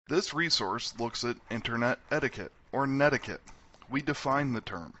This resource looks at internet etiquette, or netiquette. We define the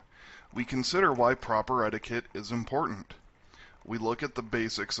term. We consider why proper etiquette is important. We look at the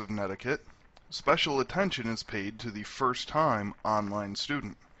basics of netiquette. Special attention is paid to the first-time online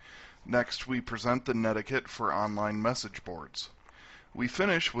student. Next, we present the netiquette for online message boards. We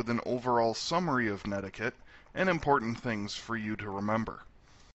finish with an overall summary of netiquette and important things for you to remember.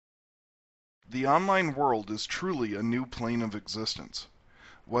 The online world is truly a new plane of existence.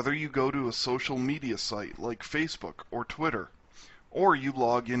 Whether you go to a social media site like Facebook or Twitter, or you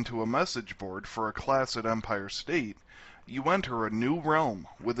log into a message board for a class at Empire State, you enter a new realm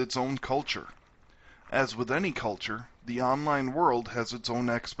with its own culture. As with any culture, the online world has its own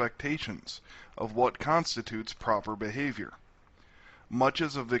expectations of what constitutes proper behavior. Much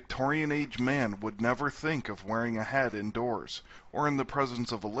as a Victorian age man would never think of wearing a hat indoors or in the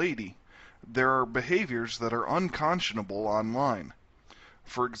presence of a lady, there are behaviors that are unconscionable online.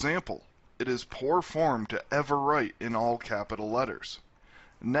 For example, it is poor form to ever write in all capital letters.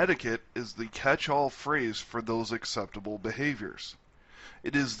 Netiquette is the catch-all phrase for those acceptable behaviors.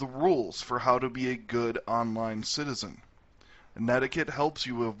 It is the rules for how to be a good online citizen. Netiquette helps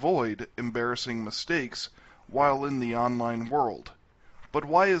you avoid embarrassing mistakes while in the online world. But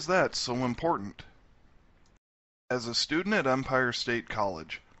why is that so important? As a student at Empire State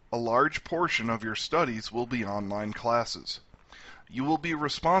College, a large portion of your studies will be online classes. You will be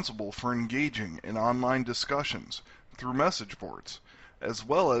responsible for engaging in online discussions through message boards, as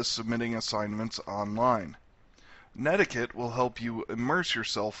well as submitting assignments online. Netiquette will help you immerse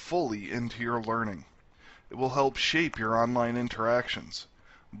yourself fully into your learning. It will help shape your online interactions,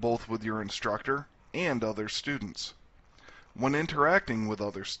 both with your instructor and other students. When interacting with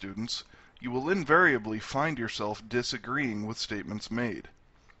other students, you will invariably find yourself disagreeing with statements made.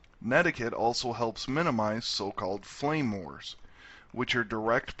 Netiquette also helps minimize so-called flame wars, which are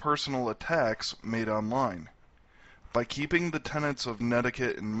direct personal attacks made online. By keeping the tenets of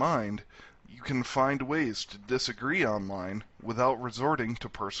netiquette in mind, you can find ways to disagree online without resorting to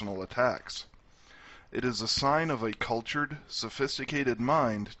personal attacks. It is a sign of a cultured, sophisticated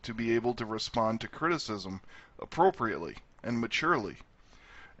mind to be able to respond to criticism appropriately and maturely.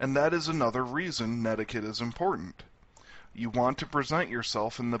 And that is another reason netiquette is important. You want to present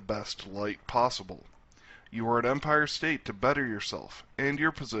yourself in the best light possible. You are at Empire State to better yourself and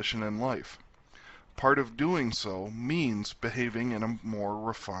your position in life. Part of doing so means behaving in a more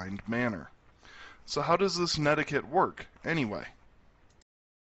refined manner. So how does this netiquette work, anyway?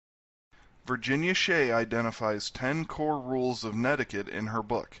 Virginia Shea identifies 10 core rules of netiquette in her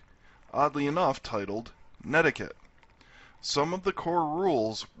book, oddly enough titled Netiquette. Some of the core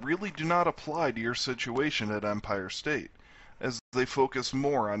rules really do not apply to your situation at Empire State, as they focus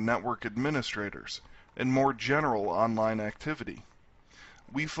more on network administrators and more general online activity.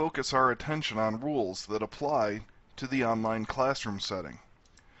 We focus our attention on rules that apply to the online classroom setting.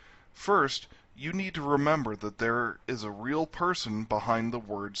 First, you need to remember that there is a real person behind the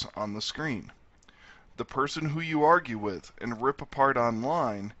words on the screen. The person who you argue with and rip apart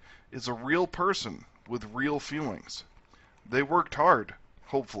online is a real person with real feelings. They worked hard,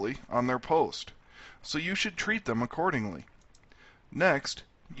 hopefully, on their post, so you should treat them accordingly. Next,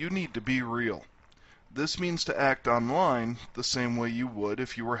 you need to be real. This means to act online the same way you would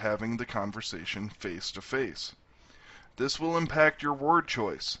if you were having the conversation face to face. This will impact your word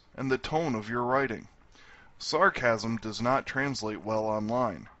choice and the tone of your writing. Sarcasm does not translate well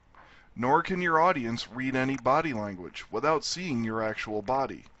online, nor can your audience read any body language without seeing your actual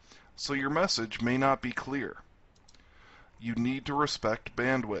body, so your message may not be clear. You need to respect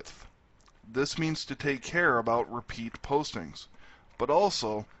bandwidth. This means to take care about repeat postings, but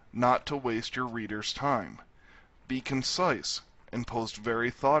also not to waste your readers' time. Be concise and post very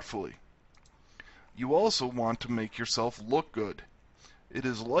thoughtfully. You also want to make yourself look good. It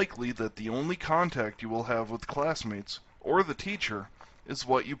is likely that the only contact you will have with classmates or the teacher is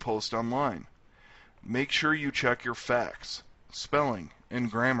what you post online. Make sure you check your facts, spelling,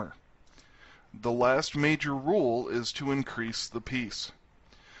 and grammar. The last major rule is to increase the peace.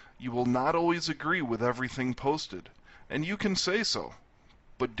 You will not always agree with everything posted, and you can say so,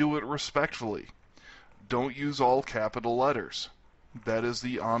 but do it respectfully. Don't use all capital letters. That is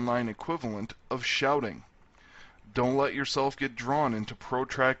the online equivalent of shouting. Don't let yourself get drawn into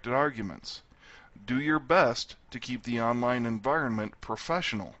protracted arguments. Do your best to keep the online environment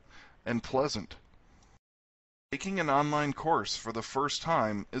professional and pleasant. Taking an online course for the first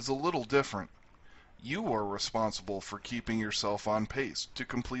time is a little different. You are responsible for keeping yourself on pace to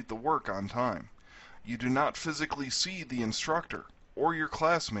complete the work on time. You do not physically see the instructor or your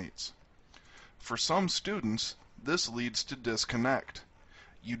classmates. For some students, this leads to disconnect.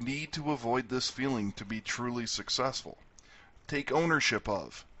 You need to avoid this feeling to be truly successful. Take ownership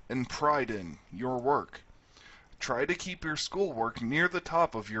of and pride in your work. Try to keep your schoolwork near the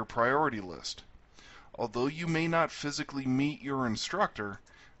top of your priority list. Although you may not physically meet your instructor,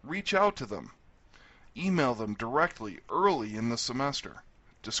 reach out to them. Email them directly early in the semester.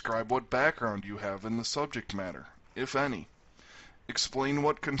 Describe what background you have in the subject matter, if any. Explain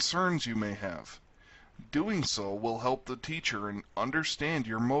what concerns you may have. Doing so will help the teacher understand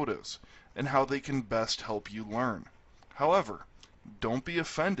your motives and how they can best help you learn. However, don't be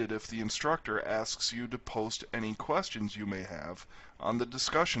offended if the instructor asks you to post any questions you may have on the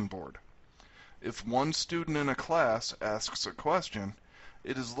discussion board. If one student in a class asks a question,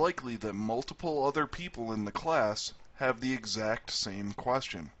 it is likely that multiple other people in the class have the exact same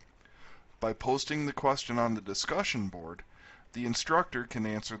question. By posting the question on the discussion board, the instructor can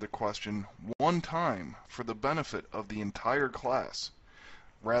answer the question one time for the benefit of the entire class,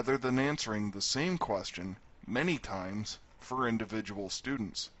 rather than answering the same question many times for individual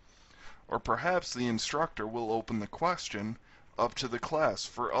students. Or perhaps the instructor will open the question up to the class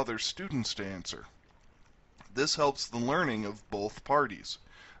for other students to answer. This helps the learning of both parties.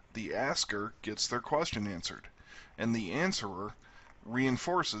 The asker gets their question answered, and the answerer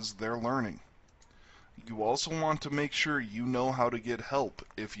reinforces their learning. You also want to make sure you know how to get help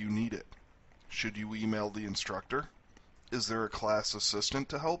if you need it. Should you email the instructor? Is there a class assistant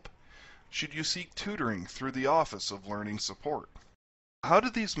to help? Should you seek tutoring through the Office of Learning Support? How do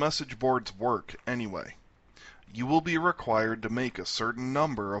these message boards work anyway? You will be required to make a certain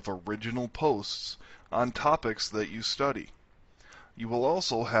number of original posts on topics that you study. You will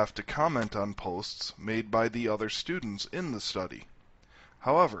also have to comment on posts made by the other students in the study.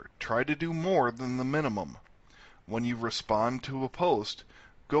 However, try to do more than the minimum. When you respond to a post,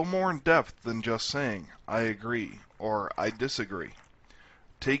 go more in depth than just saying, "I agree" or "I disagree."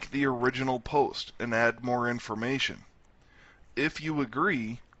 Take the original post and add more information. If you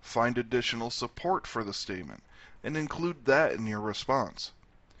agree, find additional support for the statement and include that in your response.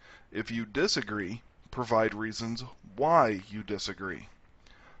 If you disagree, provide reasons why you disagree.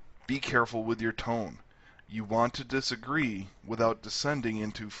 Be careful with your tone. You want to disagree without descending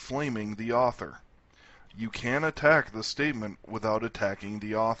into flaming the author. You can attack the statement without attacking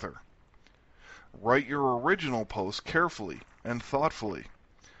the author. Write your original post carefully and thoughtfully.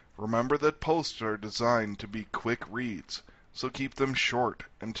 Remember that posts are designed to be quick reads, so keep them short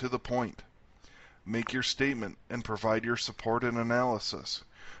and to the point. Make your statement and provide your support and analysis,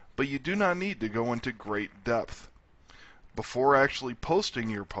 but you do not need to go into great depth. Before actually posting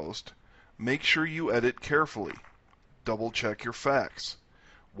your post, make sure you edit carefully. Double-check your facts.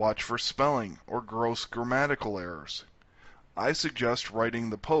 Watch for spelling or gross grammatical errors. I suggest writing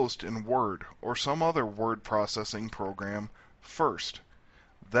the post in Word or some other word processing program first.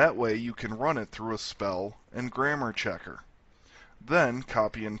 That way you can run it through a spell and grammar checker. Then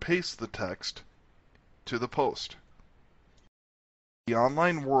copy and paste the text to the post. The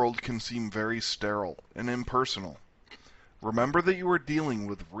online world can seem very sterile and impersonal. Remember that you are dealing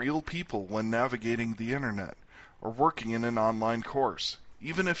with real people when navigating the internet or working in an online course,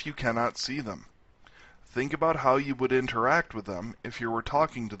 even if you cannot see them. Think about how you would interact with them if you were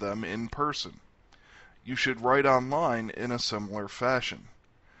talking to them in person. You should write online in a similar fashion.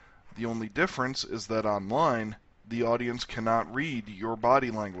 The only difference is that online, the audience cannot read your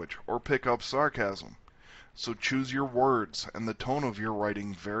body language or pick up sarcasm, so choose your words and the tone of your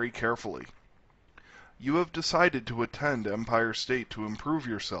writing very carefully. You have decided to attend Empire State to improve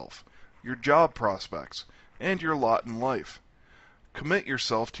yourself, your job prospects, and your lot in life. Commit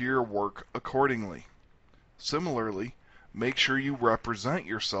yourself to your work accordingly. Similarly, make sure you represent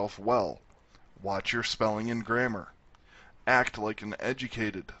yourself well. Watch your spelling and grammar. Act like an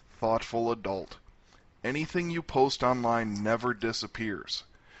educated, thoughtful adult. Anything you post online never disappears.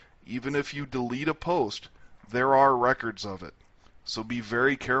 Even if you delete a post, there are records of it. So be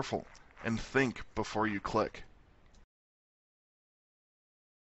very careful and think before you click.